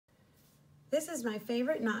This is my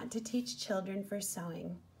favorite knot to teach children for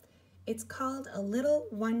sewing. It's called a little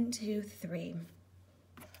 1, 2, 3.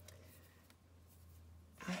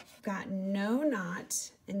 I've got no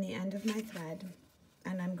knot in the end of my thread,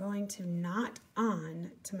 and I'm going to knot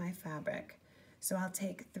on to my fabric. So I'll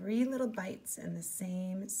take 3 little bites in the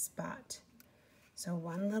same spot. So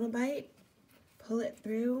 1 little bite, pull it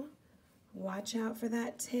through, watch out for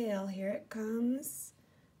that tail, here it comes,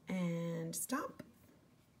 and stop.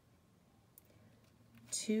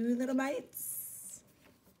 2 little bites,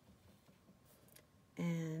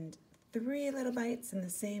 and 3 little bites in the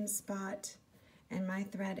same spot, and my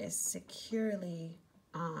thread is securely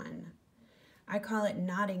on. I call it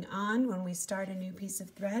knotting on when we start a new piece of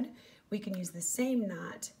thread. We can use the same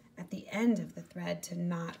knot at the end of the thread to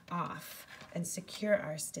knot off and secure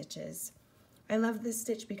our stitches. I love this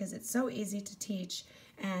stitch because it's so easy to teach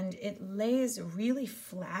and it lays really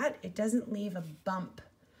flat. It doesn't leave a bump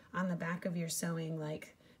on the back of your sewing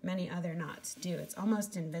like many other knots do. It's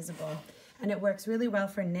almost invisible, and it works really well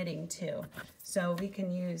for knitting too. So we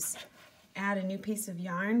can add a new piece of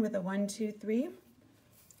yarn with a 1, 2, 3.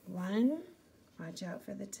 1, watch out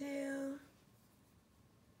for the tail.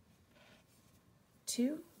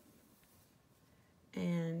 2,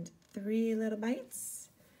 and 3 little bites,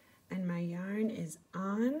 and my yarn is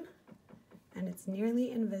on, and it's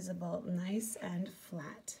nearly invisible, nice and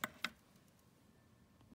flat.